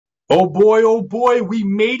oh boy, we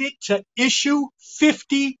made it to issue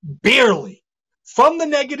 50 barely. From the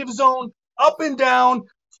negative zone, up and down,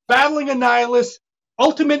 battling a nihilist,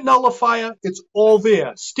 ultimate nullifier, it's all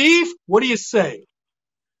there. Steve, what do you say?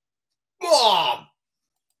 Bomb!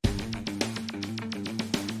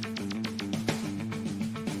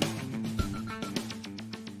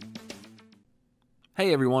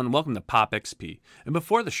 Hey everyone, welcome to Pop XP. And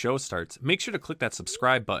before the show starts, make sure to click that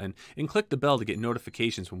subscribe button and click the bell to get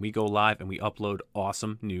notifications when we go live and we upload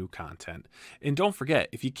awesome new content. And don't forget,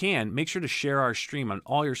 if you can, make sure to share our stream on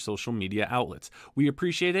all your social media outlets. We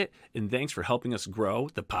appreciate it, and thanks for helping us grow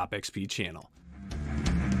the Pop XP channel.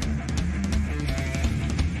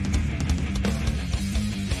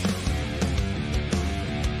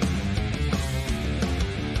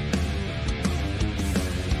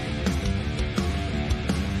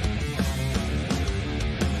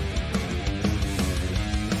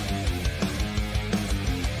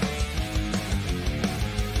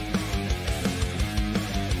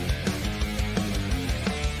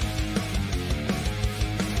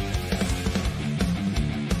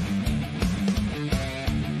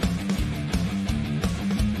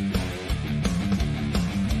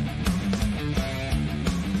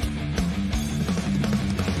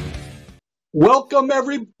 Welcome,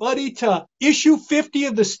 everybody, to issue 50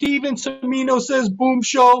 of the Steve and Cimino Says Boom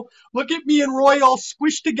show. Look at me and Roy all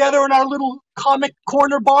squished together in our little comic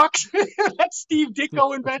corner box that Steve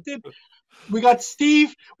Ditko invented. We got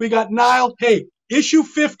Steve, we got Niall. Hey, issue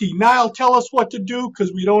 50. Niall, tell us what to do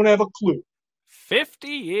because we don't have a clue. 50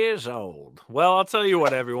 years old. Well, I'll tell you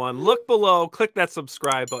what, everyone. Look below, click that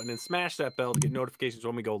subscribe button, and smash that bell to get notifications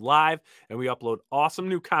when we go live and we upload awesome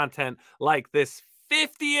new content like this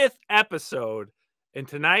 50th episode. And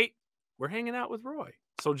tonight, we're hanging out with Roy.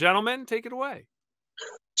 So, gentlemen, take it away.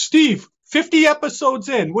 Steve, 50 episodes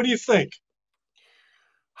in. What do you think?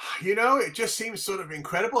 You know, it just seems sort of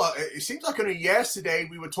incredible. It seems like only yesterday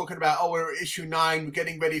we were talking about, oh, we're at issue 9, we're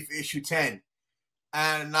getting ready for issue 10.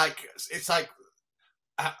 And like, it's like,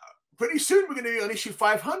 pretty soon we're going to be on issue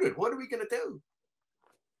 500. What are we going to do?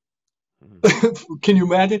 Can you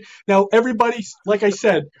imagine? Now, everybody, like I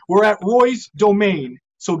said, we're at Roy's domain.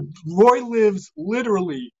 So Roy lives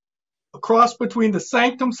literally across between the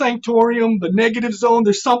Sanctum Sanctorium, the negative zone.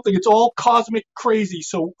 There's something. It's all cosmic crazy.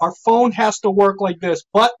 So our phone has to work like this.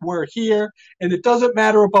 But we're here, and it doesn't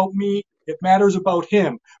matter about me. It matters about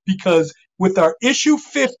him. Because with our issue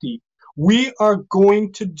 50, we are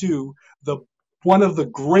going to do one of the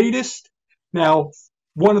greatest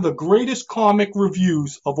comic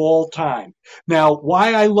reviews of all time. Now,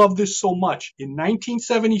 why I love this so much, in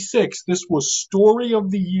 1976, this was Story of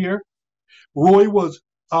the Year.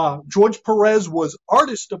 George Perez was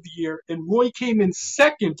Artist of the Year, and Roy came in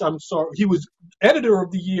second. He was Editor of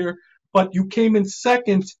the Year, but you came in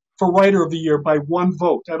second for Writer of the Year by one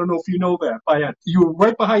vote. I don't know if you know that. You were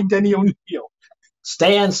right behind Denny O'Neil.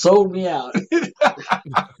 Stan sold me out.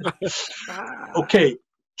 Okay,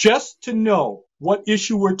 just to know what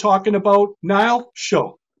issue we're talking about, Niall,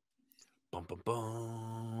 show. Bum, bum,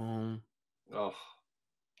 bum. Oh,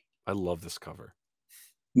 I love this cover.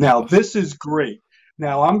 Now, this is great.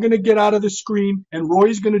 Now, I'm going to get out of the screen, and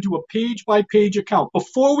Roy's going to do a page-by-page account.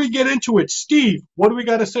 Before we get into it, Steve, what do we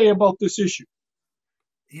got to say about this issue?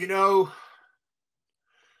 You know,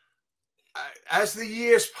 as the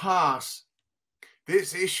years pass,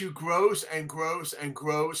 this issue grows and grows and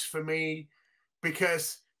grows for me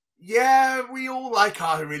because, yeah, we all like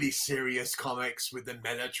our really serious comics with the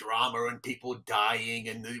melodrama and people dying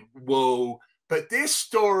and the woe. But this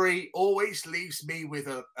story always leaves me with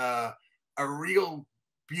a real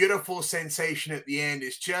beautiful sensation at the end.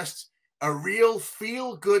 It's just a real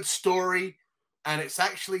feel-good story, and it's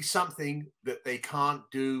actually something that they can't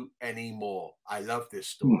do anymore. I love this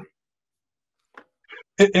story.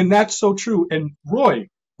 And that's so true. And Roy,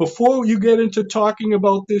 before you get into talking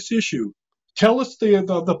about this issue, tell us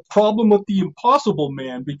the problem with the Impossible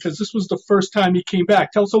Man, because this was the first time he came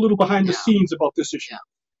back. Tell us a little behind the scenes about this issue. Yeah.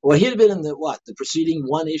 Well, he had been in the preceding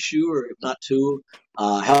one issue, or if not two,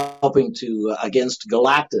 helping against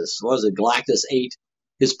Galactus. What was it? Galactus ate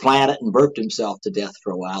his planet and burped himself to death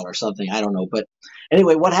for a while or something. I don't know. But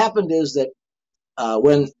anyway, what happened is that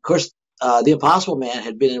when, of course, the Impossible Man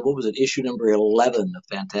had been in, what was it, issue number 11 of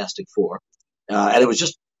Fantastic Four. And it was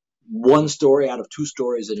just one story out of two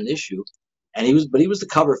stories in an issue. And he was the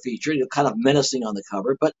cover feature, kind of menacing on the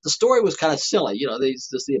cover. But the story was kind of silly.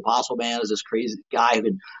 The Impossible Man is this crazy guy who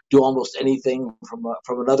can do almost anything from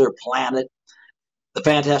another planet. The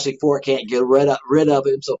Fantastic Four can't get rid of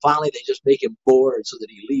him, so finally they just make him bored so that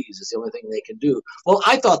he leaves. It's the only thing they can do. Well,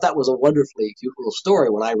 I thought that was a wonderfully cute little story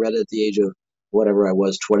when I read it at the age of whatever I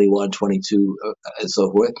was, 21, 22, and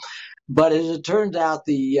so forth. But as it turned out,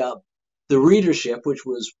 the readership, which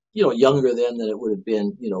was, younger then than it would have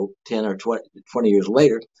been, 10 or 20 years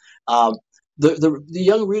later, the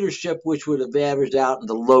young readership, which would have averaged out in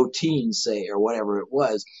the low teens, say, or whatever it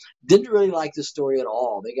was, didn't really like the story at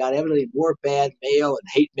all. They got evidently more bad mail and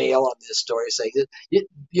hate mail on this story, saying,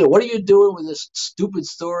 what are you doing with this stupid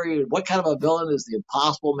story? What kind of a villain is the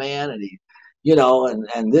Impossible Man? And he,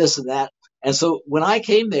 and this and that. And so when I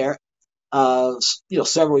came there,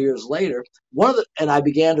 several years later, and I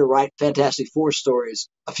began to write Fantastic Four stories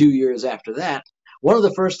a few years after that. One of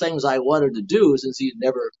the first things I wanted to do, since he'd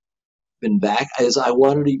never been back, is I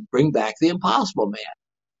wanted to bring back the Impossible Man.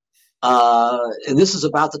 And this is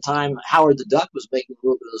about the time Howard the Duck was making a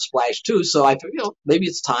little bit of a splash too. So I figured, maybe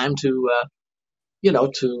it's time to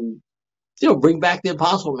bring back the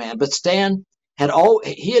Impossible Man. But Stan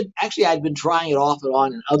I'd been trying it off and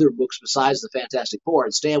on in other books besides the Fantastic Four,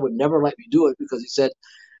 and Stan would never let me do it because he said,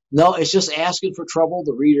 no, it's just asking for trouble.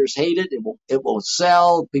 The readers hate it. It won't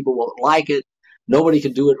sell. People won't like it. Nobody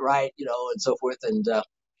can do it right, and so forth. And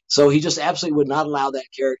so he just absolutely would not allow that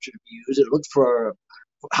character to be used. It looked for,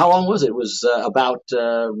 how long was it? It was about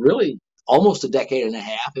really almost a decade and a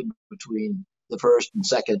half in between the first and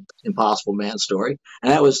second Impossible Man story.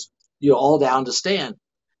 And that was, all down to Stan.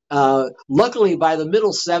 Luckily, by the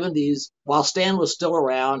middle 70s, while Stan was still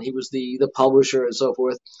around, he was the publisher and so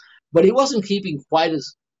forth, but he wasn't keeping quite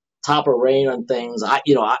as top of rein on things. I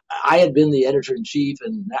had been the editor-in-chief,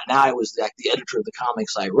 and now I was the editor of the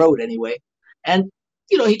comics I wrote anyway. And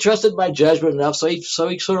he trusted my judgment enough, so he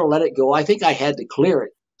sort of let it go. I think I had to clear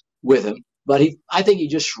it with him, but I think he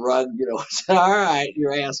just shrugged, said, all right,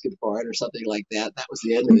 you're asking for it, or something like that. That was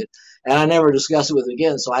the end of it. And I never discussed it with him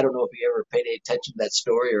again, so I don't know if he ever paid any attention to that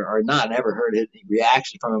story or not. I never heard any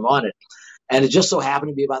reaction from him on it. And it just so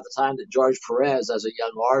happened to be about the time that George Perez, as a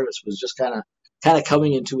young artist, was just kind of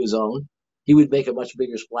coming into his own. He would make a much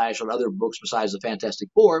bigger splash on other books besides the Fantastic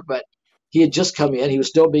Four, but he had just come in. He was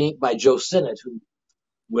still being inked by Joe Sinnott, who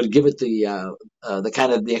would give it the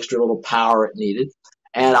kind of the extra little power it needed.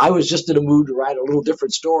 And I was just in a mood to write a little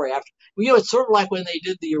different story after. It's sort of like when they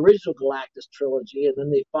did the original Galactus trilogy, and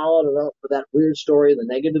then they followed it up with that weird story, The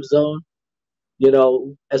Negative Zone,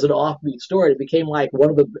 as an offbeat story. It became like one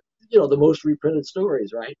of the, the most reprinted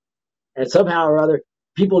stories, right? And somehow or other,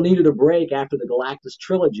 people needed a break after the Galactus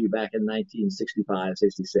trilogy back in 1965,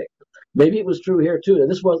 66. Maybe it was true here too.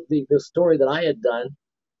 And this was the story that I had done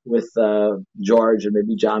with George and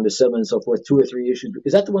maybe John Buscema and so forth, 2 or 3 issues.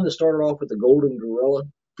 Is that the one that started off with the Golden Gorilla?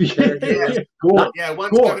 Yeah, cool. Yeah,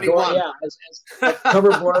 171. Cool. Yeah, as cover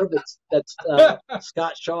blurb that's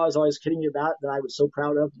Scott Shaw is always kidding me about, that I was so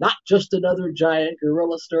proud of. Not just another giant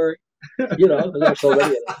gorilla story, there's so many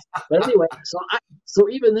of them. But anyway, so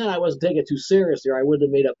even then I wasn't taking it too seriously, or I wouldn't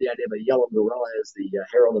have made up the idea of a yellow gorilla as the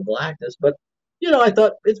herald of blackness. But I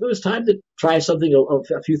thought it was time to try something,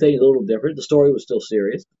 a few things a little different. The story was still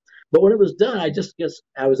serious, but when it was done, I just guess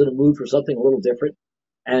I was in a mood for something a little different.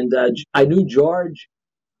 And I knew George.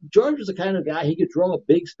 George was the kind of guy, he could draw a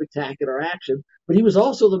big, spectacular action, but he was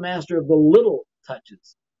also the master of the little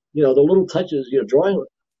touches. The little touches, drawing,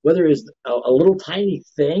 whether it's a little tiny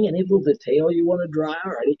thing, any little detail you want to draw,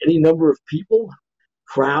 or any number of people,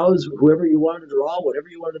 crowds, whoever you wanted to draw, whatever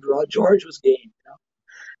you wanted to draw, George was game.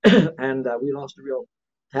 And we lost a real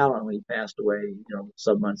talent when he passed away,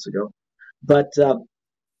 some months ago. But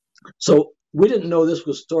so we didn't know this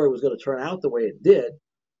story was going to turn out the way it did.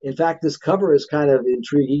 In fact, this cover is kind of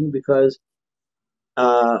intriguing because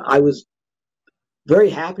I was very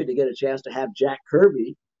happy to get a chance to have Jack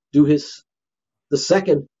Kirby do his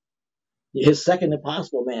second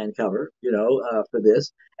Impossible Man cover, for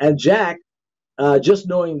this. And Jack, just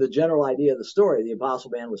knowing the general idea of the story, the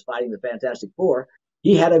Impossible Man was fighting the Fantastic Four.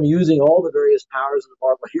 He had him using all the various powers of the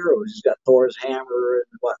Marvel heroes. He's got Thor's hammer,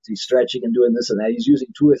 and he's stretching and doing this and that. He's using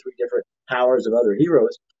 2 or 3 different powers of other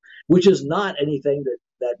heroes, which is not anything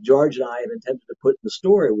that George and I had intended to put in the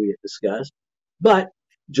story we had discussed. But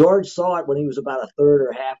George saw it when he was about a third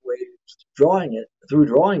or halfway through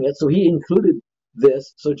drawing it, so he included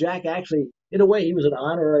this. So Jack actually, in a way, he was an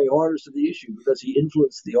honorary artist of the issue because he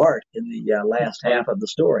influenced the art in the last half of the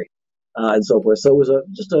story, and so forth. So it was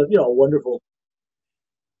just a wonderful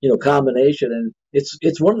combination, and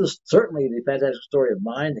it's one of certainly the Fantastic Story of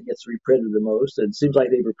mine that gets reprinted the most, and it seems like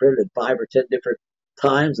they've reprinted it 5 or 10 different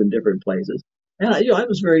times in different places, and I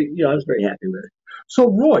was very happy with it. So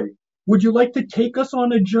Roy, would you like to take us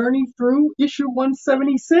on a journey through issue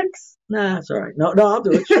 176? Nah, that's all right. No, I'll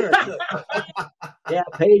do it. Sure. Yeah,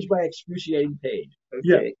 page by excruciating page.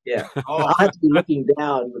 Okay, yeah. Oh. I'll have to be looking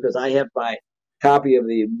down because I have my copy of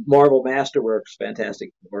the Marvel Masterworks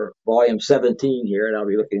Fantastic or Volume 17 here, and I'll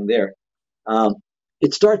be looking there.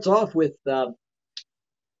 It starts off with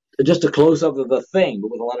just a close-up of the Thing,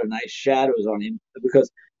 but with a lot of nice shadows on him,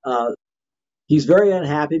 because he's very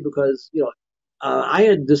unhappy because, you know, I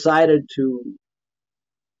had decided to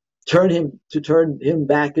turn him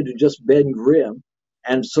back into just Ben Grimm,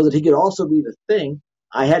 and so that he could also be the Thing,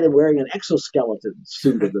 I had him wearing an exoskeleton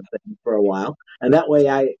suit of the Thing for a while, and that way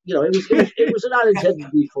it was not intended to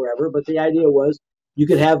be forever, but the idea was you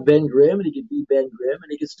could have Ben Grimm, and he could be Ben Grimm, and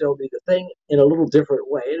he could still be the Thing in a little different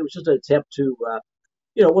way. And it was just an attempt to,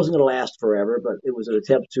 it wasn't going to last forever, but it was an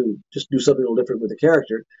attempt to just do something a little different with the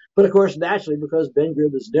character. But of course, naturally, because Ben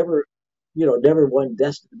Grimm is never one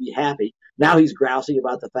destined to be happy, now he's grousing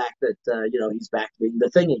about the fact that, he's back to being the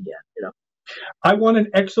Thing again, I want an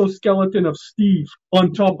exoskeleton of Steve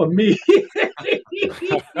on top of me.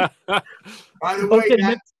 By the way,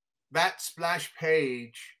 that splash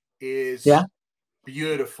page is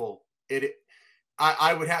beautiful.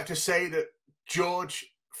 I would have to say that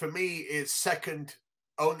George, for me, is second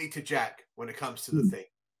only to Jack when it comes to the Thing.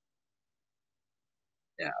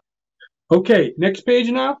 Yeah. Okay, next page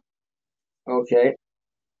now. Okay.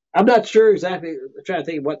 I'm not sure exactly. I'm trying to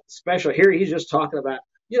think of what special here. He's just talking about,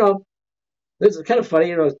 this is kind of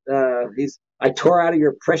funny, I tore out of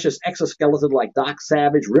your precious exoskeleton like Doc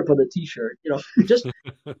Savage, rip on a t-shirt, just,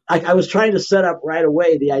 I was trying to set up right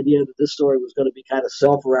away the idea that this story was going to be kind of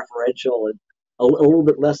self-referential and a little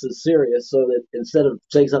bit less than serious, so that instead of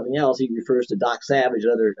saying something else, he refers to Doc Savage,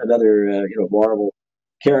 another Marvel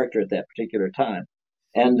character at that particular time.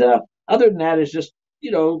 And other than that, it's just,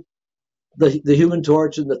 the Human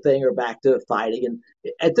Torch and the Thing are back to fighting. And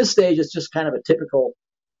at this stage, it's just kind of a typical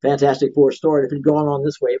Fantastic Four story. If it had gone on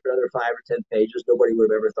this way for another 5 or 10 pages, nobody would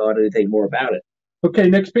have ever thought anything more about it. Okay,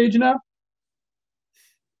 next page now.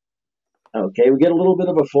 Okay, we get a little bit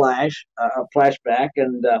of a flashback,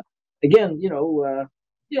 and again, I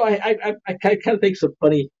kind of think some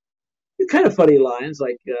funny lines,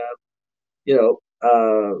 like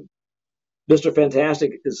Mr.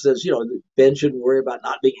 Fantastic says, Ben shouldn't worry about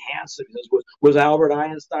not being handsome. He says, was Albert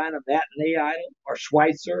Einstein a matinee idol, or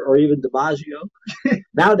Schweitzer, or even DiMaggio?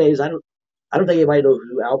 Nowadays, I don't think anybody knows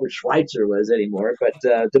who Albert Schweitzer was anymore, but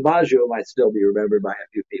DiMaggio might still be remembered by a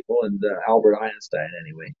few people, and Albert Einstein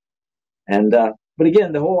anyway. And but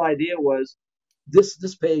again, the whole idea was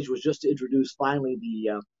this page was just to introduce finally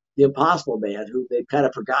the Impossible Man, who they've kind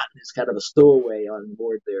of forgotten is kind of a stowaway on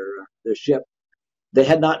board their ship. They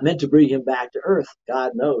had not meant to bring him back to Earth,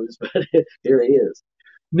 God knows, but here he is.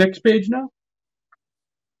 Next page now.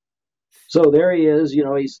 So there he is.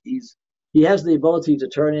 He has the ability to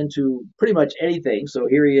turn into pretty much anything. So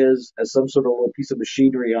here he is as some sort of little piece of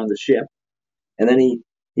machinery on the ship, and then he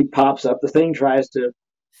pops up. The Thing tries to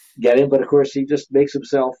get him, but of course he just makes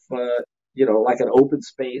himself, like an open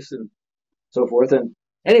space and so forth. And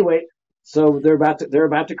anyway. So they're about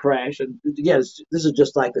to crash, and again, this is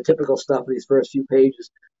just like the typical stuff of these first few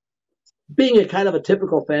pages, being a kind of a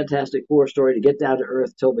typical Fantastic Four story to get down to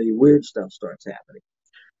Earth till the weird stuff starts happening.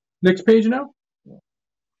 Next page now.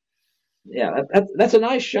 Yeah, that's a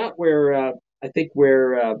nice shot where I think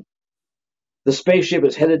where the spaceship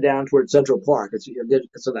is headed down toward Central Park. It's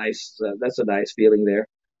a nice feeling there.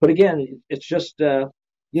 But again, it's just they're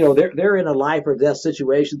in a life or death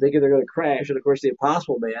situation, thinking they're going to crash, and of course the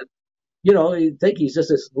Impossible Man. You think he's just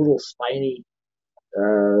this little spiny,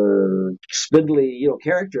 spindly,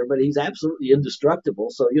 character, but he's absolutely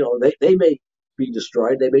indestructible. So, they may be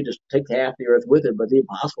destroyed. They may just take half the Earth with him, but the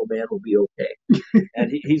Impossible Man will be okay.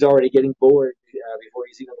 And he's already getting bored before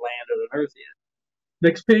he's even landed on Earth yet.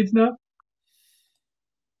 Next page now.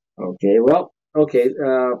 Okay, well,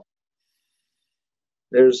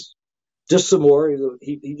 there's just some more.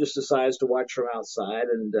 He just decides to watch from outside,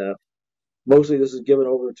 and mostly this is given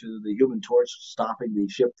over to the Human Torch stopping the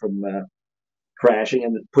ship from crashing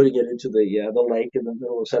and putting it into the lake in the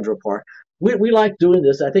middle of Central Park. We like doing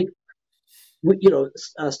this. I think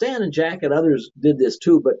Stan and Jack and others did this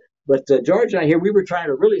too, but George and I here, we were trying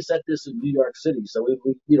to really set this in New York City. So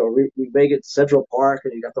we make it Central Park,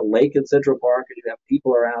 and you got the lake in Central Park, and you have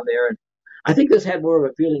people around there. And I think this had more of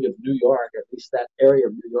a feeling of New York, at least that area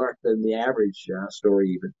of New York, than the average story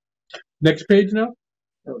even. Next page now.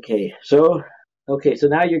 Okay, so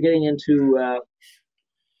now you're getting into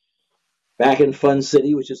back in Fun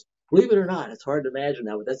City, which is, believe it or not, it's hard to imagine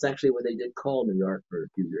now, but that's actually what they did call New York for a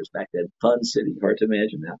few years back then. Fun City, hard to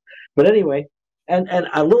imagine now. But anyway, and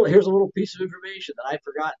here's a little piece of information that I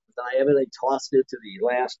forgot, that I evidently tossed into the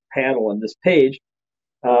last panel on this page.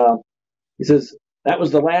 He says, That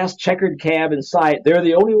was the last checkered cab in sight. They're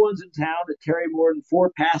the only ones in town that carry more than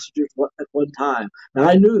 4 passengers at one time. And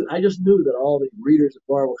I just knew that all the readers of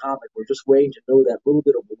Marvel Comic were just waiting to know that little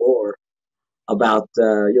bit of lore about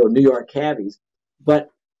New York cabbies. But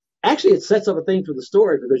actually, it sets up a thing for the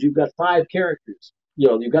story because you've got 5 characters.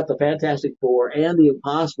 You've got the Fantastic Four and the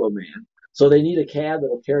Impossible Man. So they need a cab that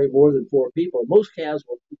will carry more than 4 people. Most cabs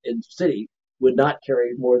in the city would not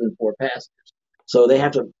carry more than 4 passengers. So they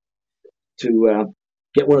have to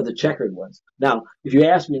get one of the checkered ones. Now, if you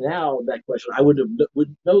ask me now that question, I wouldn't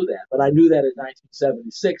know that, but I knew that in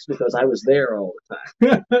 1976 because I was there all the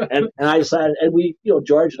time. and I decided, and we,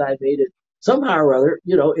 George and I made it somehow or other.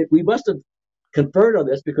 We must have conferred on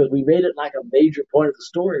this because we made it like a major point of the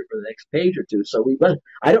story for the next page or two. So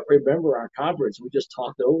I don't remember our conference. We just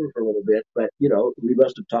talked over for a little bit, but we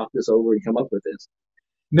must have talked this over and come up with this.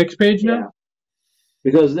 Next page now. Yeah.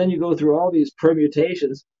 Because then you go through all these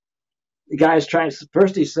permutations. The guy's trying.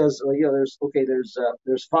 First, he says, "Well, there's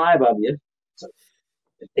 5 of you." So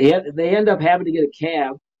they end up having to get a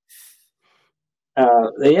cab.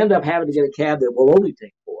 They end up having to get a cab that will only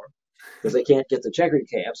take 4 because they can't get the checkered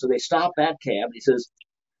cab. So they stop that cab. He says,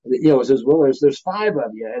 "Well, there's 5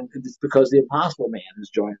 of you," and it's because the Impossible Man has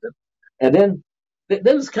joined them. And then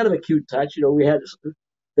it's kind of a cute touch. We had.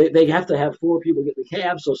 They have to have 4 people get the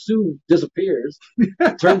cab, so Sue disappears,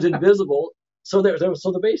 turns invisible. So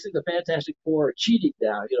basically the Fantastic Four are cheating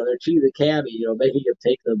now. They're cheating the cabbie, making him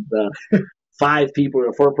take them 5 people in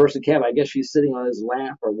a 4-person cab. I guess she's sitting on his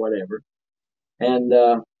lap or whatever. And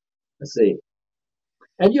let's see.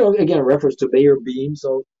 And again, a reference to Mayor Beam.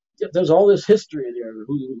 So there's all this history there.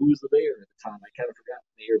 Who's the mayor at the time? I kind of forgot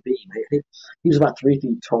Mayor Beam. He was about 3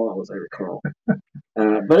 feet tall, as I recall.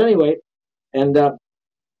 But anyway, and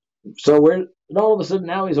all of a sudden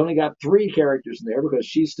now he's only got 3 characters in there because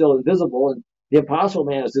she's still invisible and the Impossible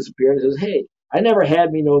Man has disappeared and says, "Hey, I never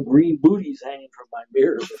had me no green booties hanging from my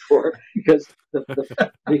mirror before," because the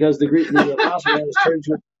Impossible Man has turned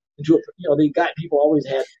into a the guy people always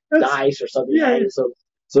had dice or something. Yeah.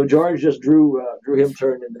 So George just drew him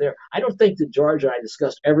turned into there. I don't think that George and I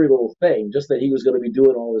discussed every little thing, just that he was going to be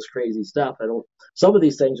doing all this crazy stuff. Some of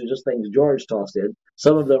these things are just things George tossed in.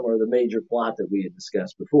 Some of them are the major plot that we had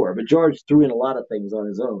discussed before. But George threw in a lot of things on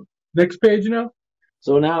his own. Next page now.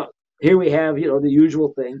 So now here we have, the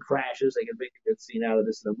usual thing, crashes. They can make a good scene out of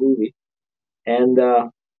this in a movie. And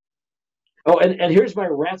and here's my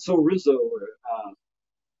Ratso Rizzo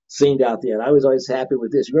scene out there. And I was always happy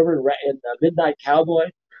with this. Remember in Midnight Cowboy?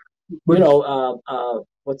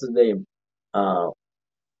 What's his name?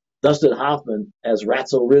 Dustin Hoffman as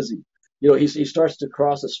Ratso Rizzi. He starts to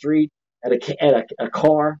cross the street and a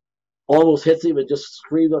car almost hits him and just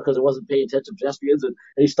screams because it wasn't paying attention to pedestrians. And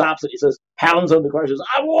he stops and he says, pounds on the car, and says,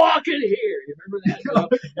 "I'm walking here." You remember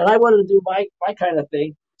that? And I wanted to do my kind of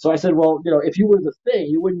thing. So I said, well, if you were the Thing,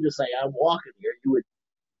 you wouldn't just say, "I'm walking here." You would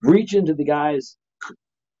reach into the guy's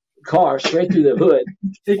car straight through the hood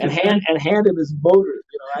and hand him his motor.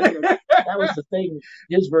 That was the Thing,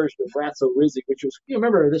 his version of Ratso Rizzi, which was,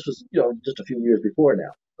 remember, this was just a few years before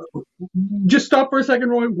now. Just stop for a second,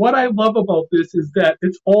 Roy. What I love about this is that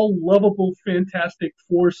it's all lovable Fantastic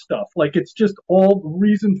Four stuff. Like, it's just all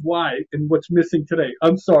reasons why and what's missing today.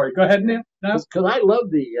 I'm sorry. Go ahead, Neil. Because I love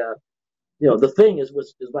the Thing is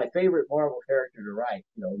my favorite Marvel character to write.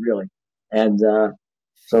 Really, and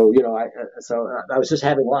so I was just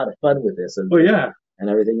having a lot of fun with this. And, and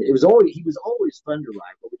everything. He was always fun to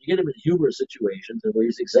write, but when you get him in humorous situations and where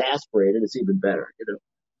he's exasperated, it's even better.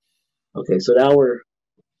 Okay, so now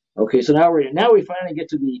we finally get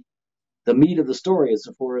to the meat of the story as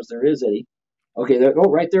far as there is any. Okay,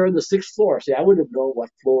 right there on the 6th floor. See, I wouldn't have known what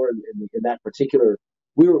floor in that particular.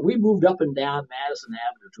 We moved up and down Madison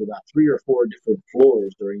Avenue to about 3 or 4 different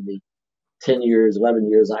floors during the 11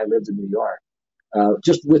 years I lived in New York.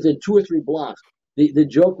 Just within 2 or 3 blocks. The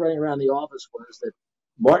joke running around the office was that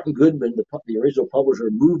Martin Goodman, the original publisher,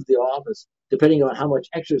 moved the office depending on how much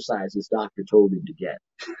exercise his doctor told him to get.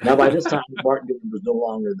 Now, by this time, Martin Goodman was no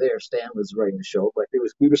longer there. Stan was running the show, but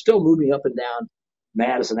we were still moving up and down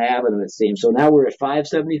Madison Avenue, it seems. So now we're at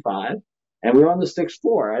 575, and we're on the 6th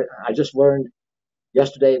floor. I just learned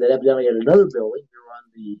yesterday that evidently at another building, we were on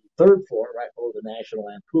the 3rd floor, right below the National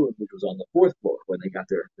Lampoon, which was on the 4th floor when they got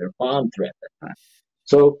their bomb threat that time.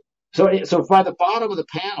 So by the bottom of the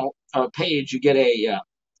panel page, you get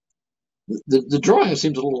the drawing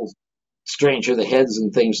seems a little strange here. The heads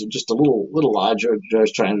and things are just a little odd.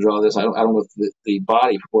 George trying to draw this. I don't know if the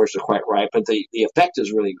body proportions are quite right, but the effect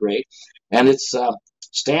is really great. And it's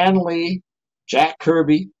Stan Lee, Jack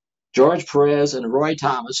Kirby, George Perez, and Roy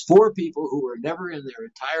Thomas, 4 people who were never in their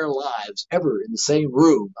entire lives ever in the same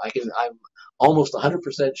room. I'm almost 100%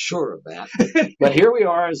 sure of that. But here we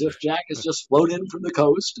are, as if Jack has just flown in from the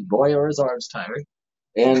coast, and boy, are his arms tired.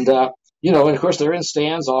 And, and of course, they're in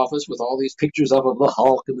Stan's office with all these pictures of the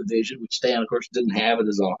Hulk and the Vision, which Stan, of course, didn't have in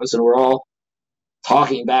his office. And we're all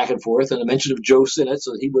talking back and forth, and a mention of Joe Sinnott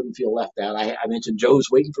so that he wouldn't feel left out. I mentioned Joe's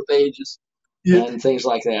waiting for pages and things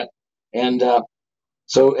like that. And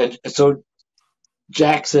so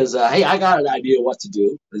Jack says, hey, I got an idea what to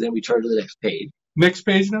do. And then we turn to the next page. Next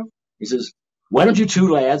page now? He says, why don't you two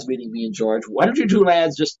lads, meaning me and George, why don't you two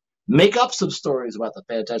lads just make up some stories about the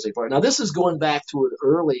Fantastic Four? Now, this is going back to an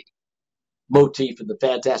early motif in the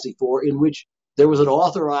Fantastic Four in which there was an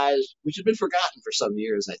authorized, which had been forgotten for some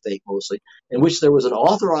years, I think, mostly, in which there was an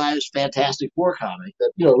authorized Fantastic Four comic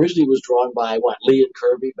that, originally was drawn by, Lee and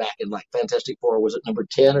Kirby back in, Fantastic Four, was it number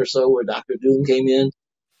 10 or so, where Dr. Doom came in,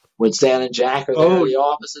 when Stan and Jack are there in the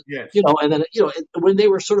office. And, yes. And then, when they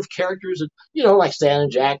were sort of characters, and, like Stan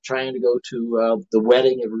and Jack trying to go to the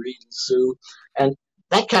wedding of Reed and Sue, and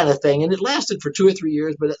that kind of thing. And it lasted for 2 or 3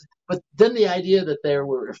 years, but then the idea that there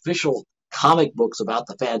were official comic books about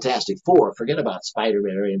the Fantastic Four, forget about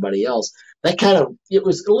Spider-Man or anybody else, it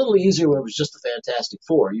was a little easier when it was just the Fantastic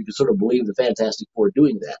Four. You could sort of believe the Fantastic Four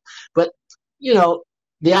doing that. But,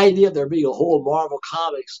 the idea of there being a whole Marvel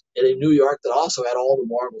Comics in New York that also had all the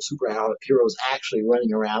Marvel superheroes actually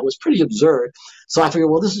running around was pretty absurd. So I figured,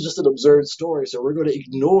 well, this is just an absurd story, so we're going to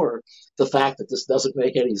ignore the fact that this doesn't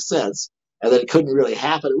make any sense and that it couldn't really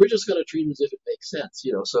happen. We're just going to treat it as if it makes sense,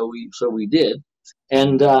 So we did,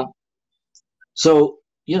 and so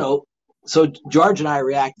George and I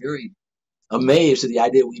react very amazed to the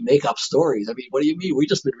idea we make up stories. I mean, what do you mean? We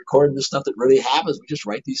just been recording this stuff that really happens. We just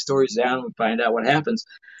write these stories down and we find out what happens.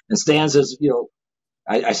 And Stan says,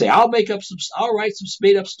 I say, I'll write some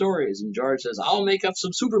made up stories. And George says, I'll make up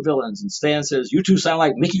some supervillains. And Stan says, you two sound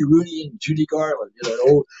like Mickey Rooney and Judy Garland.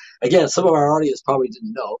 Again, some of our audience probably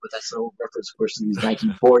didn't know, but that's an old reference, of course, to these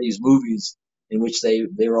 1940s movies in which they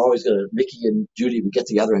were always going to, Mickey and Judy would get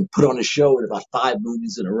together and put on a show in about 5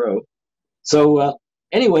 movies in a row. So,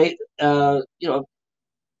 anyway, and the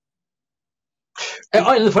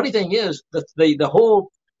funny thing is that the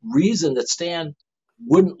whole reason that Stan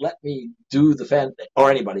wouldn't let me do or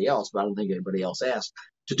anybody else, but I don't think anybody else asked,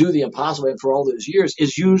 to do the Impossible Man for all those years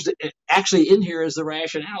is used actually in here as the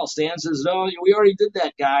rationale. Stan says, no, we already did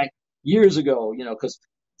that guy years ago, because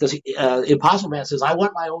Impossible Man says, I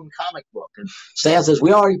want my own comic book. And Stan says,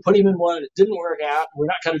 we already put him in one and it didn't work out. We're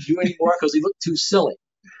not going to do any more because he looked too silly.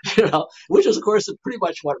 Which is, of course, pretty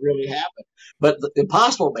much what really happened. But the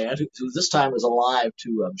Impossible Man, who this time is alive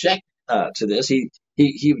to object to this, he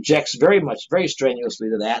objects very strenuously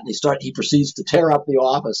to that, and he proceeds to tear up the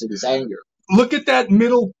office in his anger. Look at the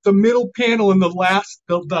middle panel in the last,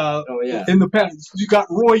 in the panel. You got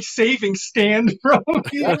Roy saving Stan from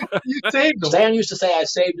you saved him. Stan used to say, I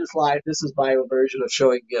saved his life. This is my version of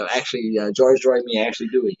showing, George drawing me actually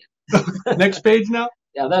doing it. Next page now?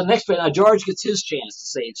 Yeah, the next page. Now, George gets his chance to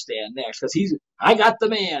save Stan next, because I got the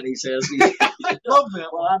man, he says. Love that.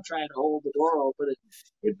 Well, I'm trying to hold the door open,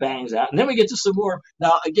 it bangs out. And then we get to some more.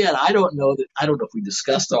 Now, again, I don't know if we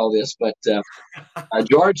discussed all this, but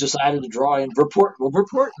George decided to draw in Verporten. Well,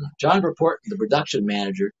 John Verporten, the production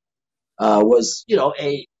manager, was, he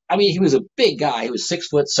was a big guy. He was 6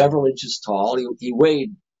 foot, several inches tall. He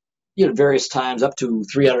weighed, various times up to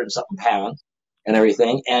 300 and something pounds and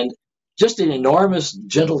everything. And just an enormous,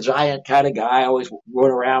 gentle giant kind of guy, always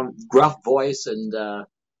run around, gruff voice and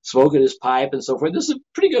smoking his pipe and so forth. This is a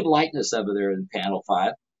pretty good likeness of it there in panel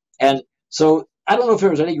 5. And so I don't know if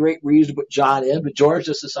there was any great reason to put John in, but George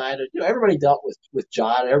just decided, everybody dealt with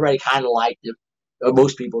John. Everybody kind of liked him.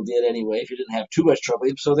 Most people did anyway, if you didn't have too much trouble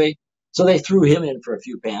with him. So they threw him in for a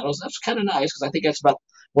few panels. That's kind of nice, because I think that's about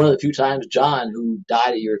one of the few times John, who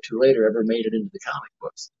died a year or two later, ever made it into the comic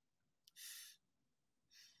books.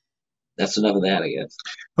 That's enough of that, I guess.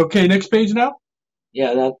 Okay, next page now?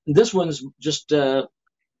 Yeah, this one's just, a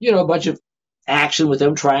bunch of action with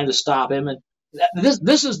them trying to stop him. And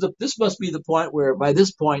this must be the point where, by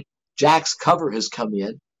this point, Jack's cover has come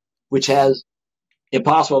in, which has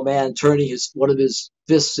Impossible Man turning one of his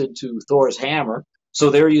fists into Thor's hammer.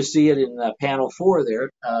 So there you see it in panel 4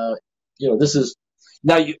 there. This is...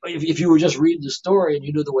 Now, if you were just reading the story and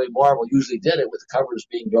you knew the way Marvel usually did it, with the covers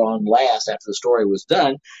being drawn last after the story was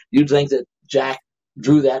done, you'd think that Jack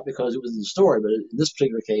drew that because it was in the story. But in this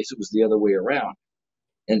particular case, it was the other way around.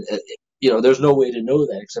 And, there's no way to know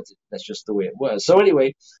that except that that's just the way it was. So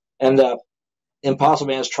anyway, and Impossible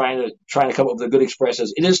Man is trying to come up with a good expression.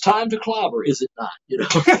 It is time to clobber, is it not?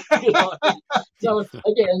 So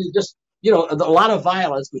again, it just, a lot of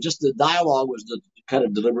violence, but just the dialogue was kind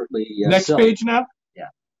of deliberately Next silly. page now? Yeah.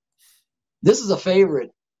 This is a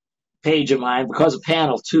favorite page of mine because of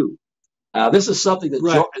panel 2. This is something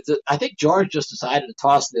that I think George just decided to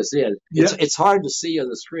toss this in. It's hard to see on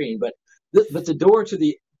the screen, but the door to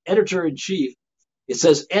the editor-in-chief, it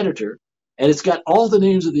says editor, and it's got all the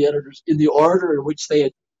names of the editors in the order in which they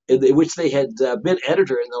had been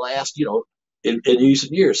editor in the last, in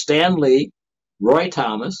recent years. Stan Lee, Roy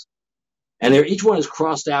Thomas, and each one is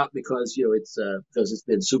crossed out because it's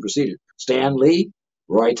been superseded. Stan Lee,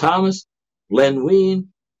 Roy Thomas, Len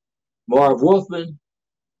Wein, Marv Wolfman.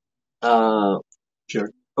 Sure.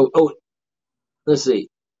 Let's see.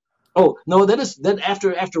 Oh no, then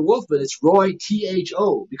after Wolfman, it's Roy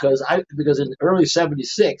Tho because in early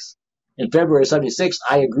 '76, in February '76,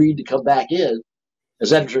 I agreed to come back in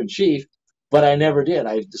as editor-in-chief, but I never did.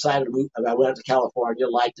 I decided to move. I went out to California,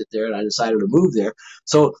 liked it there, and I decided to move there.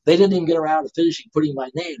 So they didn't even get around to finishing putting my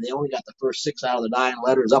name. They only got the first 6 out of the 9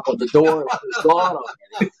 letters up on the door. It was gone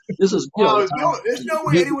already. This is there's no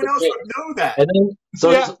way anyone else would know that. And then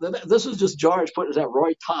this was just George putting that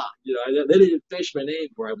Roy Tom. They didn't finish my name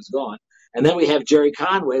before I was gone. And then we have Jerry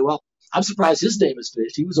Conway. Well, I'm surprised his name is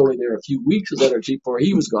finished. He was only there a few weeks as editor-in-chief before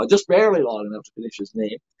he was gone, just barely long enough to finish his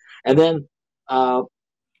name. And then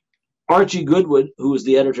Archie Goodwin, who was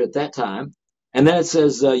the editor at that time, and then it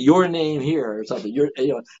says your name here or something.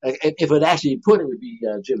 If it actually put, it would be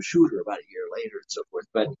Jim Shooter about a year later and so forth.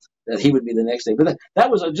 But that he would be the next name. But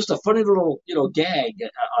that was just a funny little gag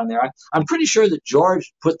on there. I'm pretty sure that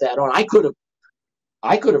George put that on. I could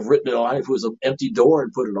have written it on if it was an empty door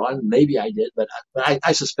and put it on. Maybe I did, but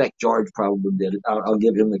I suspect George probably did it. I'll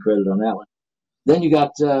give him the credit on that one. Then you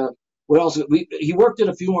got what else? He worked in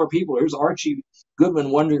a few more people. Here's Archie Goodman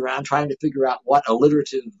wandering around trying to figure out what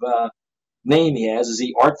alliterative name he has. Is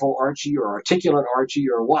he Artful Archie or Articulate Archie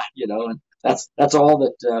or what? And that's all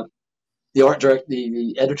that the art director,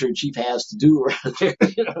 the editor-in-chief has to do around there.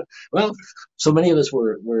 Well, so many of us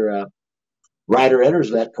were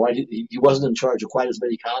writer-editors at that point. He wasn't in charge of quite as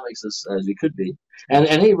many comics as he could be.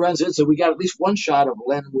 And he runs in, so we got at least one shot of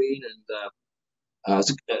Len Wein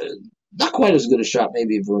and not quite as good a shot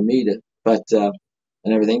maybe of Romita, but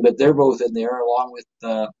and everything. But they're both in there along with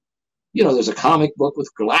there's a comic book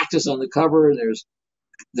with Galactus on the cover. And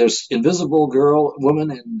there's Invisible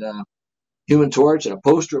Woman and Human Torch and a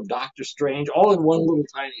poster of Doctor Strange, all in one little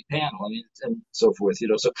tiny panel. I mean, and so forth.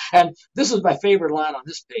 So, and this is my favorite line on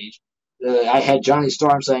this page. I had Johnny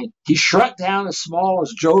Storm saying he shrunk down as small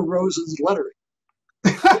as Joe Rosen's lettering.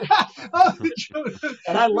 And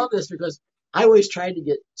I love this because I always tried to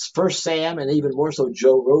get first Sam and even more so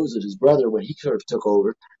Joe Rosen, his brother, when he sort of took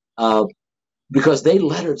over, because they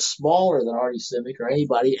lettered smaller than Artie Simic or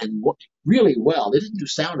anybody and really well. They didn't do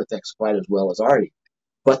sound effects quite as well as Artie,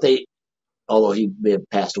 but although he may have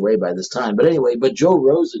passed away by this time. But anyway, Joe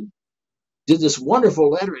Rosen did this wonderful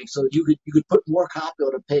lettering so you could put more copy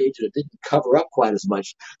on a page and it didn't cover up quite as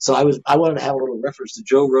much. So I wanted to have a little reference to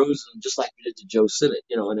Joe Rosen, just like we did to Joe Sinnott,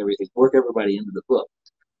 and everything. Work everybody into the book.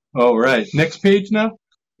 All right. Next page now.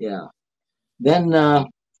 Yeah. Then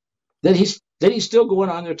he's still going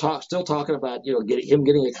on there, still talking about him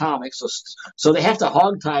getting a comic. So they have to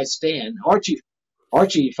hog tie Stan. Archie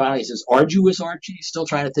finally says Arduous Archie. He's still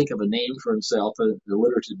trying to think of a name for himself, an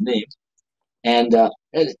alliterative name. And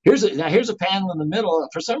here's a panel in the middle.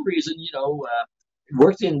 For some reason,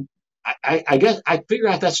 worked in. I guess I figure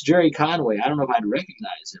out that's Jerry Conway. I don't know if I'd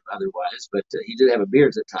recognize him otherwise, but he did have a beard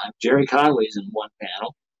at the time. Jerry Conway's in one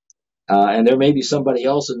panel. And there may be somebody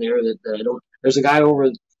else in there that I don't. There's a guy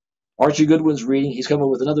over Archie Goodwin's reading. He's come up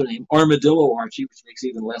with another name, Armadillo Archie, which makes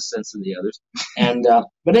even less sense than the others. And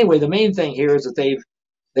but anyway, the main thing here is that the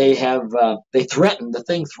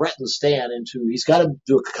thing threatens Stan into he's got to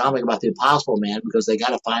do a comic about the Impossible Man because they got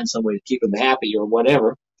to find some way to keep him happy or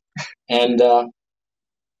whatever. And and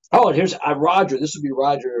here's Roger. This would be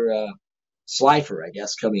Roger Slifer, I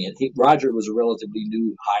guess, coming in. Roger was a relatively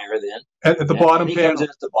new hire then. At the bottom he panel. comes in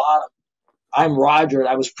at the bottom. I'm Roger, and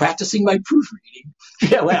I was practicing my proofreading.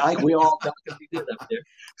 Yeah, well, like we all did up there.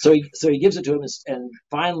 So he gives it to him, and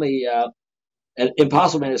finally,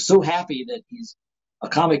 Impossible Man is so happy that he's a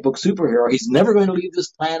comic book superhero. He's never going to leave this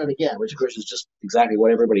planet again, which of course is just exactly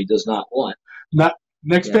what everybody does not want.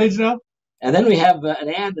 Next page now. And then we have an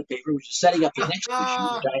ad in the paper, which is setting up the next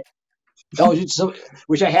issue,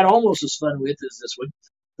 which I had almost as fun with as this one.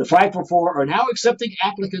 The 544 are now accepting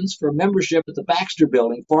applicants for membership at the Baxter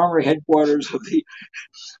Building, former headquarters of the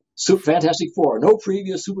Fantastic Four. No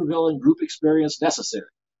previous supervillain group experience necessary.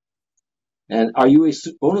 And are you a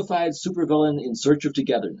bona fide supervillain in search of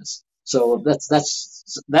togetherness? So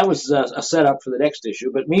that was a setup for the next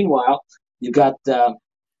issue. But meanwhile, you've got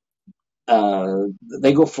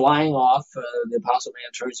they go flying off. The Apostle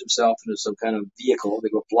Man turns himself into some kind of vehicle. They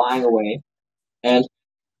go flying away, and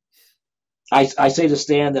I say to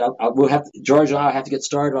Stan that we'll have George and I have to get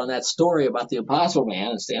started on that story about the Apostle Man.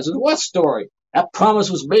 And Stan says, "What story? That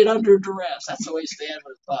promise was made under duress." That's the way Stan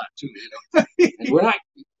would have thought too, you know. And we're not.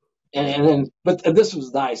 And then, but this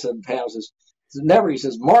was nice. And Pam says, "Never." He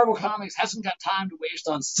says, "Marvel Comics hasn't got time to waste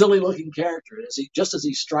on silly-looking characters." Just as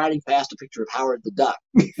he's striding past a picture of Howard the Duck,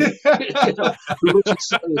 you know, which is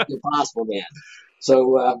the Apostle Man.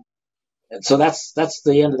 So. So that's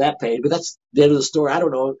the end of that page, but that's the end of the story. I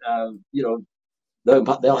don't know, you know,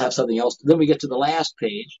 they'll have something else. Then we get to the last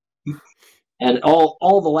page, and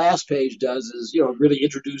all the last page does is, you know, really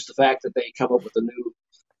introduce the fact that they come up with a new,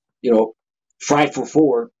 you know, Frightful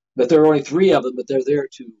Four. That there are only 3 of them, but they're there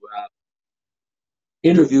to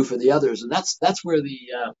interview for the others, and that's where the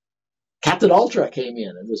Captain Ultra came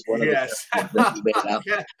in and was one of the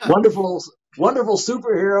yeah. Wonderful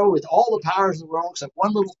superhero with all the powers in the world except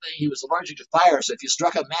one little thing. He was allergic to fire, so if you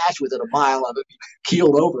struck a match within a mile of it, he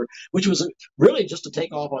keeled over, which was really just to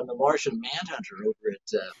take off on the Martian Manhunter over at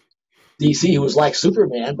DC, who was like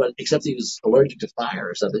Superman, but except he was allergic to fire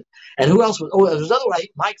or something. And who else was? Oh, there was another one,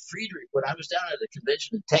 Mike Friedrich. When I was down at a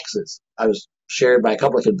convention in Texas, I was shared by a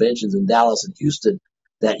couple of conventions in Dallas and Houston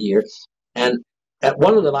that year, and at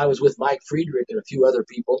one of them, I was with Mike Friedrich and a few other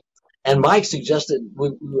people. And Mike suggested,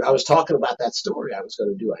 I was talking about that story I was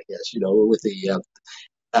going to do, I guess, you know, with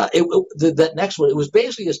that next one. It was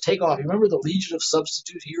basically his takeoff. You remember the Legion of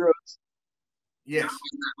Substitute Heroes? Yes.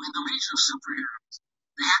 In the Legion of Superheroes,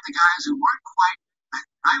 they had the guys who weren't quite.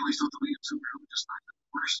 I always thought the Legion of Superheroes was just like the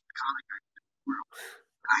worst comic in the world.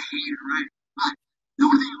 I hated it, right? But the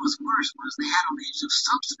only thing that was worse was they had a Legion of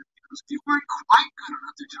Substitute Heroes. If you weren't quite good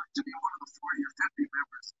enough to be one of the 40 or 50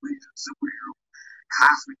 members of the Legion of Superheroes,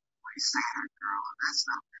 Cosmic Boy, Saturn Girl, and that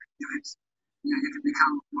stuff, you could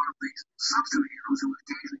become one of these substitute heroes who would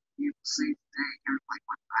occasionally be able to save the day. You're like,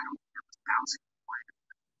 what? I don't know, this bouncing boy,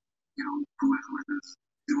 you know, whoever it is,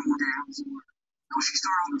 doing dams. No, she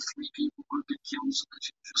started on the 3 people who get killed, so that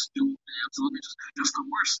she was just doing dams. So just the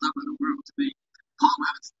worst stuff in the world to me. Paul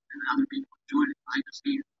Levitt and other people enjoyed it. I just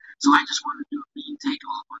hated it. So I just wanted to do a mean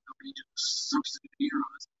takeoff on the Legion of Substitute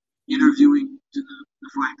Heroes, interviewing to the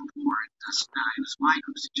Frightful Four. And it was Mike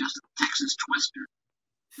who suggested Texas Twister.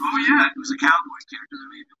 Oh yeah, it was a cowboy character.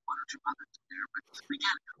 There may be 1 or 2 others in there, but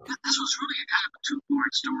again, this was really a kind of a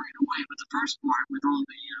 2-part story in a way. But the first part with all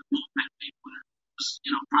the movement people was,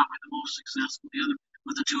 you know, probably the most successful.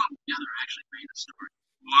 But the 2 of them together actually made the story.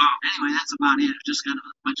 Wow. Anyway, that's about it. It's just kind of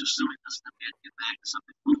a bunch of silliness, and we had to get back to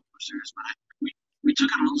something a little more serious. But we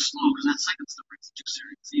took it a little slow because that second story is too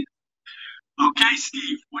serious either. Okay,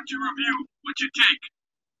 Steve, what's your review? What's your take?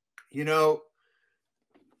 You know,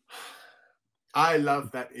 I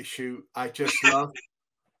love that issue. I just love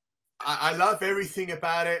I love everything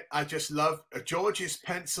about it. I just love George's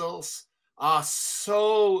pencils are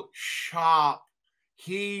so sharp.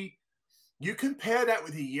 You compare that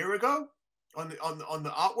with a year ago on the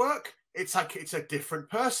artwork, it's like it's a different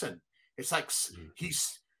person. It's like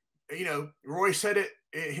he's, you know, Roy said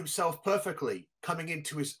it himself perfectly, coming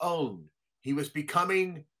into his own. He was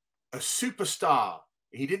becoming a superstar.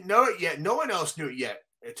 He didn't know it yet. No one else knew it yet.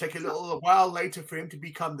 It'd take a while later for him to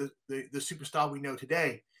become the superstar we know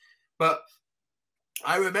today. But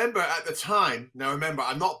I remember at the time, now remember,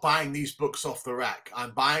 I'm not buying these books off the rack.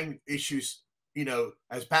 I'm buying issues, you know,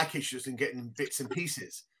 as back issues and getting bits and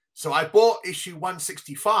pieces. So I bought issue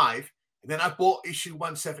 165, and then I bought issue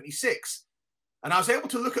 176. And I was able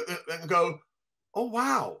to look at it and go, oh,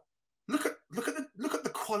 wow, look at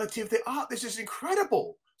the quality of the art. This is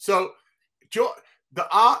incredible. So the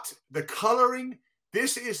art, the coloring,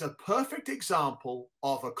 this is a perfect example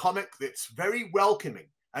of a comic that's very welcoming.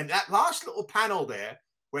 And that last little panel there,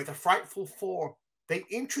 where the Frightful Four, they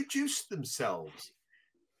introduce themselves.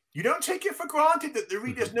 You don't take it for granted that the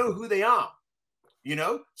readers know who they are, you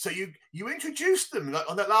know? So you introduce them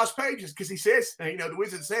on that last page, because he says, you know, the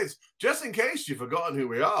wizard says, just in case you've forgotten who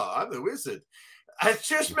we are, I'm the wizard. It's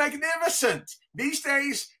just magnificent. These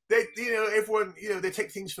days, everyone, they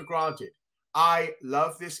take things for granted. I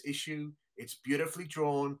love this issue. It's beautifully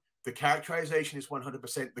drawn. The characterization is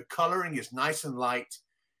 100%. The coloring is nice and light.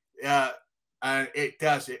 And it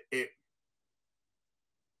does it.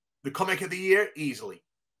 The comic of the year, easily.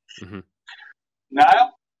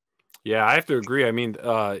 Niall? Yeah, I have to agree. I mean,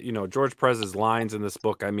 George Perez's lines in this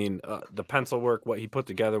book, I mean, the pencil work, what he put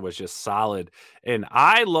together was just solid. And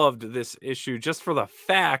I loved this issue just for the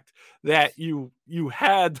fact that you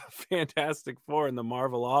had the Fantastic Four in the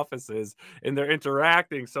Marvel offices and they're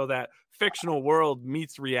interacting, so that fictional world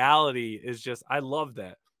meets reality is just, I love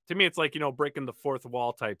that. to me, it's like, breaking the fourth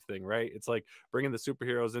wall type thing, right? It's like bringing the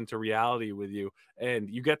superheroes into reality with you, and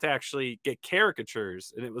you get to actually get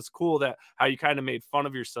caricatures. And it was cool that how you kind of made fun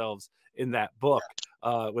of yourselves in that book,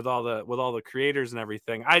 with all the creators and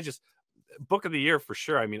everything. Book of the year for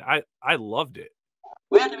sure. I mean, I loved it.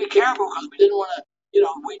 We had to be careful because we didn't want to,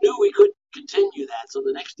 we knew we couldn't continue that. So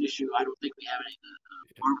the next issue, I don't think we have any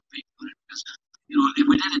Marvel people in it because, if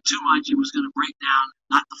we did it too much, it was going to break down,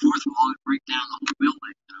 not the fourth wall, it would break down the whole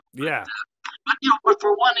building. Yeah. But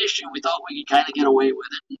for one issue, we thought we could kind of get away with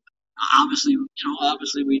it. And obviously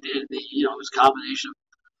we did. It was a combination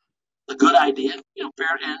of a good idea,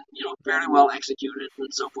 fairly well executed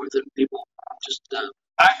and so forth. And people just.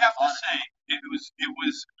 I have to say, it was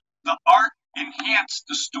the art enhanced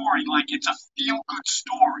the story. Like, it's a feel-good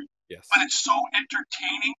story, yes, but it's so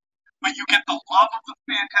entertaining. But you get the love of the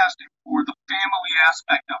Fantastic Four, the family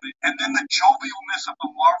aspect of it, and then the jovialness of the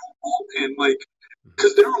Marvel bullpen,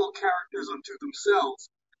 because they're all characters unto themselves.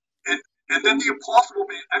 And then the Impossible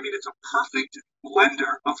Man, I mean, it's a perfect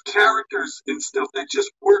blender of characters and stuff that just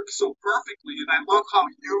works so perfectly. And I love how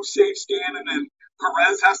you save Stan and then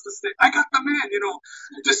Perez has to stay. I got the man,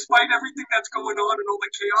 despite everything that's going on and all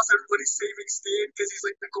the chaos, everybody's saving Stan because he's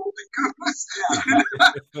like the golden goose.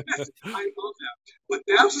 Yeah. I love that. But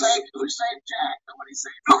who saved Jack? Nobody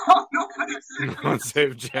saved. No, nobody saved. Don't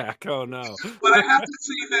save Jack. Oh no. But I have to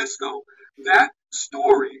say this though, that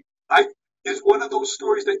story, is one of those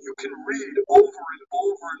stories that you can read over and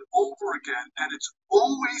over and over again, and it's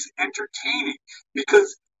always entertaining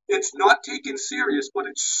because it's not taken serious, but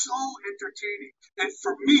it's so entertaining. And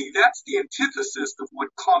for me, that's the antithesis of what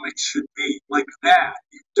comics should be, like that.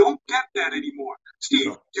 You don't get that anymore. Steve,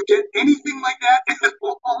 do you get anything like that at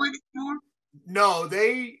all anymore? No,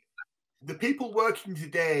 the people working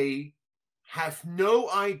today have no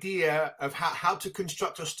idea of how to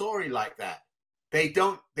construct a story like that. They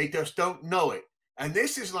just don't know it. And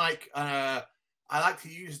this is like, I like to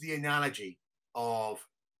use the analogy of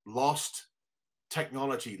lost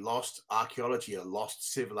technology, lost archaeology, or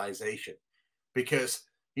lost civilization. Because,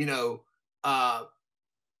 when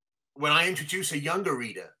I introduce a younger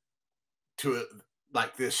reader to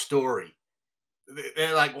this story,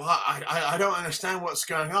 they're like, well, I don't understand what's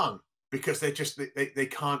going on, because they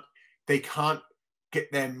can't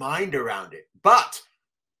get their mind around it. But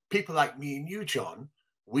people like me and you, John,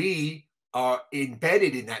 we are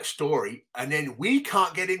embedded in that story, and then we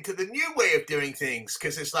can't get into the new way of doing things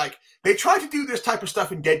because it's like they try to do this type of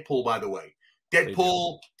stuff in Deadpool, by the way.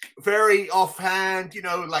 Deadpool, very offhand,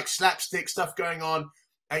 like slapstick stuff going on,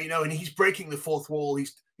 and he's breaking the fourth wall.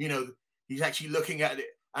 He's actually looking at it,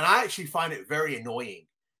 and I actually find it very annoying.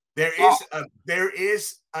 There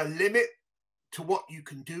is a limit to what you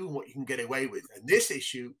can do and what you can get away with, and this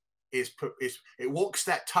issue it walks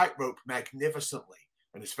that tightrope magnificently,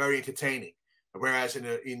 and it's very entertaining. Whereas in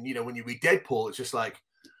when you read Deadpool, it's just like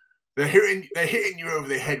they're hitting you over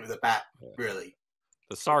the head with a bat, really.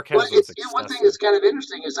 The sarcasm. Well, one thing that's kind of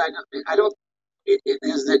interesting is I don't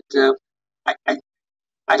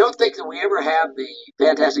think that we ever have the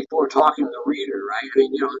Fantastic Four talking to the reader, right? I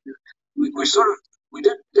mean, we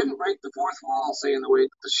didn't break the fourth wall, say in the way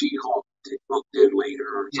that the She-Hulk book did later,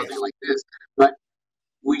 or something like this, but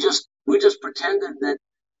we just pretended that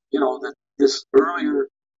that this earlier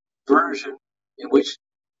version in which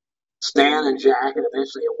Stan and Jack and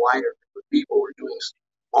eventually a wider group of people were doing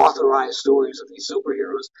authorized stories of these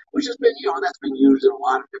superheroes, which has been that's been used in a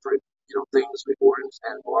lot of different things before,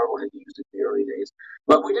 and Marvel had used it in the early days.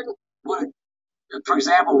 But we didn't want to. For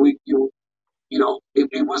example, it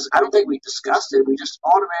was. I don't think we discussed it. We just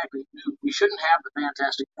automatically knew we shouldn't have the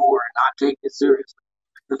Fantastic Four and not take it seriously.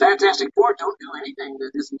 The Fantastic Four don't do anything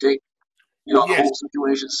that doesn't take the whole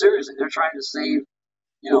situation seriously. They're trying to save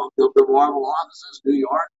the Marvel offices, New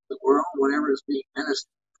York, the world, whatever is being menaced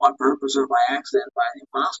on purpose or by accident by the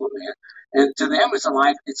Impossible Man. And to them,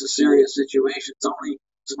 it's a serious situation. It's only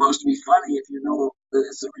supposed to be funny if you know that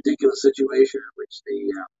it's a ridiculous situation in which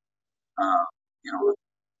the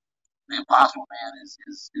Impossible Man is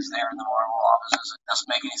there in the Marvel offices. It doesn't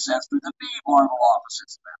make any sense for the Marvel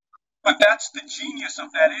offices. But that's the genius of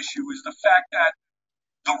that issue, is the fact that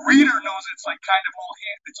the reader knows it's like kind of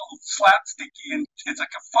it's all slapsticky and it's like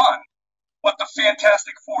a fun, but the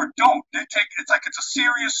Fantastic Four don't. It's like it's a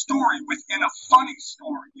serious story within a funny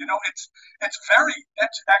story. That's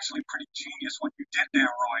actually pretty genius what you did there,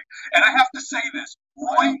 Roy. And I have to say this,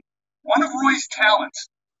 Roy, one of Roy's talents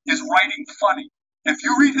is writing funny. If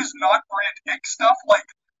you read his not brand ick stuff,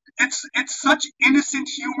 it's such innocent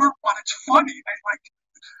humor, but it's funny.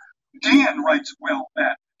 Dan writes well,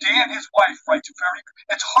 Matt. Dan, his wife, writes very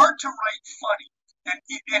good. It's hard to write funny,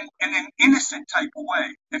 in an innocent type of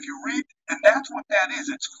way. If you read, and that's what that is.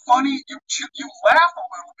 It's funny. You laugh a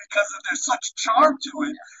little because there's such charm to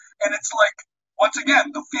it, and it's like, once again,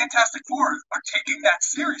 the Fantastic Four are taking that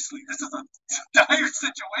seriously. This is a dire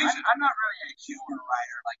situation. I'm not really a humor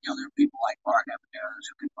writer. Like, there are people like Mark Evan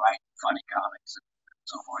who can write funny comics and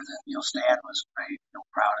so forth. And, Stan was very,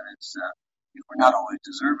 proud of it. Not always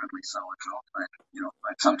deservedly so,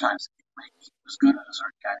 but sometimes he was good at a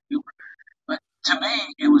certain kind of humor. But to me,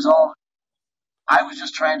 it was all, I was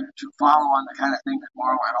just trying to follow on the kind of thing that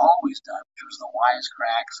Marvel had always done, which was the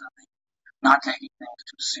wisecracks and the not taking things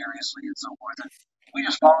too seriously and so forth. And we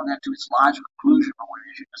just followed that to its logical conclusion for one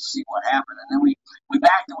issue to see what happened. And then we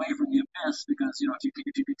backed away from the abyss because,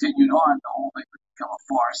 if you continued on, the whole thing would become a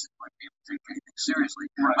farce and wouldn't be able to take anything seriously.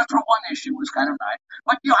 Right. But for one issue, it was kind of nice.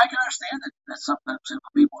 But, I can understand that sometimes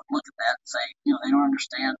people would look at that and say, they don't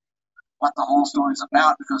understand what the whole story is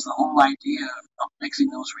about, because the whole idea of mixing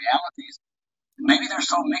those realities, maybe they're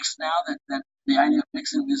so mixed now that the idea of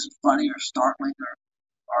mixing isn't funny or startling or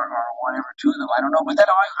whatever to them. I don't know. But then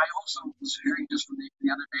I also was hearing just from the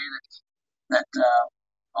other day that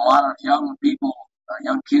a lot of young people,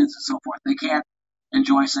 young kids and so forth, they can't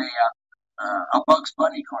enjoy, say, a Bugs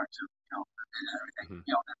Bunny cartoon. And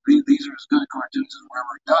everything. These are as good cartoons as were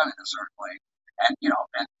ever done in a certain way. And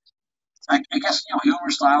and I guess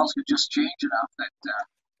humor styles could just change enough that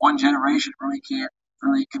one generation really can't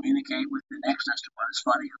really communicate with the next as to what is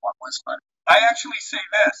funny and what was funny. I actually say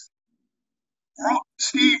this.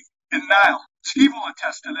 Steve and Niall, Steve will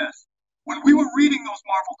attest to this. When we were reading those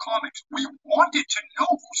Marvel comics, we wanted to know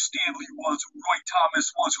who Stan Lee was, who Roy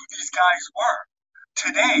Thomas was, who these guys were.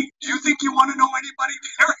 Today, do you think you want to know anybody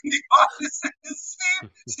there in the office?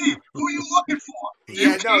 Steve, who are you looking for?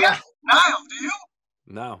 Niall, do you?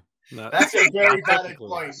 No. That's a very valid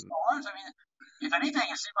point. I mean, if anything,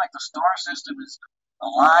 it seemed like the star system is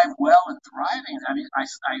alive, well, and thriving. I mean, I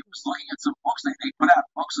was looking at some books. They put out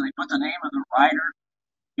books and they put the name of the writer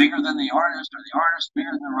bigger than the artist, or the artist bigger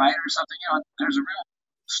than the writer, or something. There's a real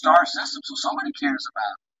star system, so somebody cares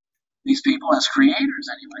about these people as creators,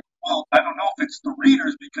 anyway. Well, I don't know if it's the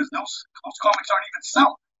readers, because those comics aren't even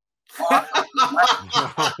selling. I'm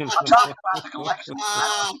talking about the collection.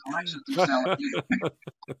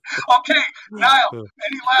 Okay, Niall,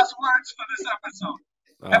 any last words for this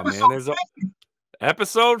episode?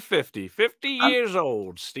 Episode 50. 50 years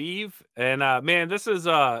old, Steve. And man, this is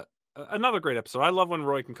another great episode. I love when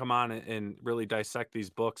Roy can come on and really dissect these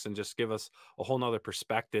books and just give us a whole nother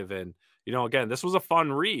perspective. And again, this was a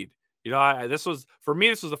fun read. This was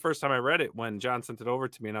the first time I read it when John sent it over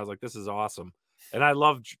to me, and I was like, this is awesome. And I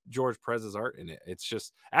love George Perez's art in it. It's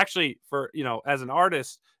just actually, for as an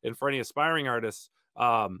artist and for any aspiring artists,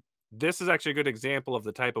 this is actually a good example of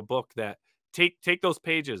the type of book that take those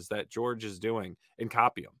pages that George is doing and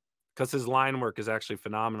copy them, because his line work is actually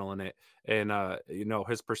phenomenal in it. And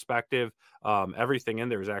his perspective, everything in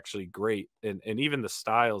there is actually great. And even the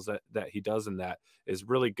styles that he does in that is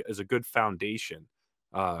a good foundation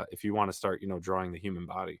if you want to start drawing the human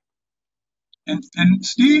body. And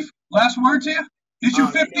Steve, last words here? Issue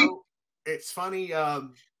 50? It's funny,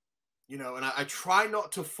 and I try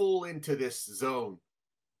not to fall into this zone,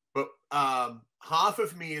 but half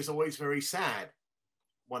of me is always very sad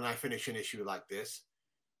when I finish an issue like this,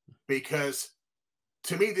 because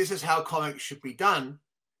to me, this is how comics should be done,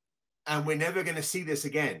 and we're never going to see this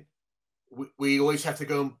again. We always have to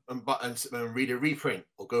go and read a reprint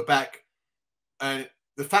or go back, and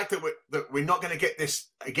the fact that we're not going to get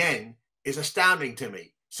this again is astounding to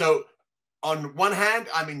me. So on one hand,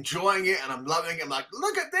 I'm enjoying it and I'm loving it. I'm like,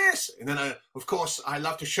 look at this. And then, of course, I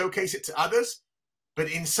love to showcase it to others.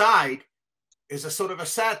 But inside is a sort of a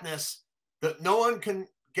sadness that no one can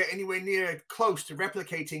get anywhere near close to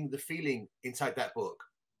replicating the feeling inside that book.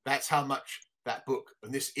 That's how much that book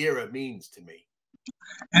and this era means to me.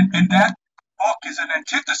 And that book is an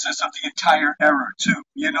antithesis of the entire era, too.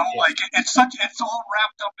 Yes. Like it's all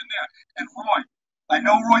wrapped up in there. And Roy, I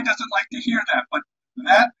know Roy doesn't like to hear that, but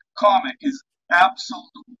that comic is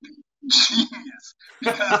absolutely genius.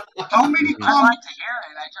 Because how many comics... I like to hear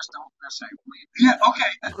it, I just don't necessarily believe it. Yeah,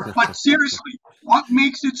 okay. But seriously, what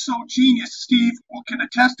makes it so genius, Steve can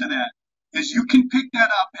attest to that, is you can pick that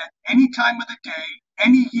up at any time of the day,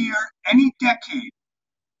 any year, any decade.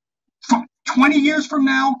 From 20 years from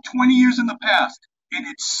now, 20 years in the past, and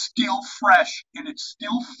it's still fresh, and it's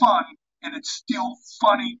still fun, and it's still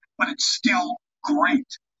funny, but it's still great.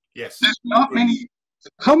 Yes. There's not many.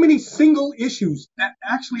 How many single issues that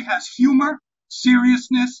actually has humor,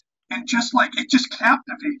 seriousness, and just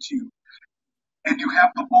captivates you? and you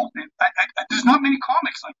have the whole thing. There's not many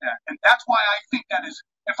comics like that, and that's why I think that is.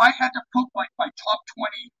 If I had to put like my top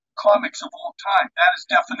 20 comics of all time, that is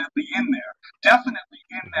definitely in there. Definitely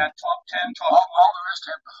in that top 10. All the rest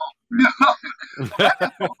have the hope.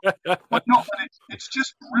 But no, but it's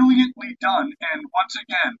just brilliantly done. And once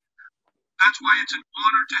again, that's why it's an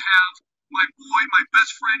honor to have my boy, my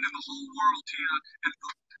best friend in the whole world here, and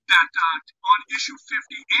that on issue 50,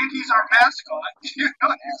 and he's our mascot.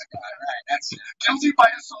 Right? That's guilty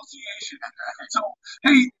by association. So,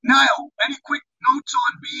 hey, Niall, any quick notes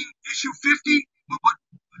on being issue 50? What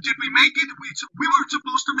did we make it? We were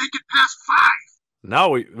supposed to make it past 5. No,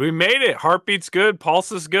 we made it. Heartbeat's good,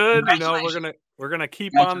 pulse is good. You know, we're gonna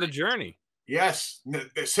keep on the journey. Yes,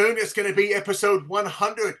 soon it's going to be episode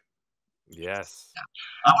 100. Yes.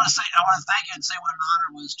 I want to thank you and say what an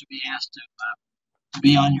honor it was to be asked to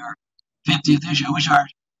be on your 50th issue. I wish our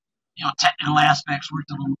technical aspects worked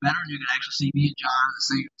a little better, and you could actually see me and John in the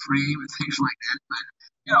same frame and things like that. But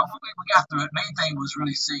we got through it. Main thing was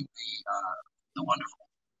really seeing the wonderful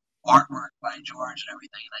artwork by George and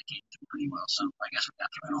everything, and that came through pretty well. So I guess we got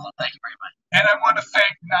through it all. Thank you very much. And I want to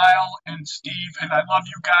thank Niall and Steve, and I love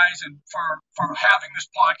you guys, and for having this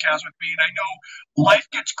podcast with me. And I know life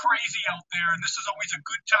gets crazy out there, and this is always a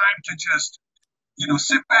good time to just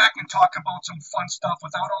sit back and talk about some fun stuff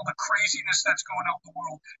without all the craziness that's going out in the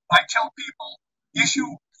world. I tell people,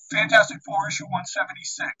 Fantastic Four issue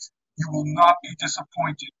 176. You will not be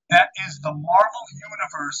disappointed. That is the Marvel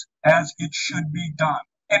Universe as it should be done.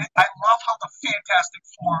 And I love how the Fantastic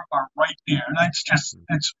Four are right there. And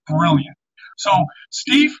it's brilliant. So,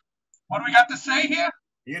 Steve, what do we got to say here?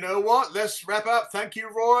 You know what? Let's wrap up. Thank you,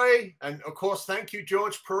 Roy. And, of course, thank you,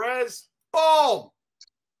 George Perez. Boom!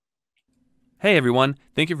 Hey everyone,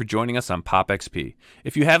 thank you for joining us on Pop XP.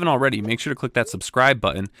 If you haven't already, make sure to click that subscribe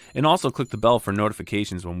button and also click the bell for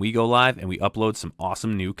notifications when we go live and we upload some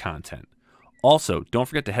awesome new content. Also, don't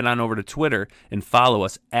forget to head on over to Twitter and follow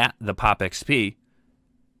us at the Pop XP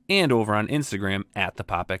and over on Instagram at the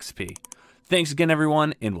Pop XP. Thanks again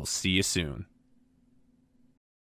everyone, and we'll see you soon.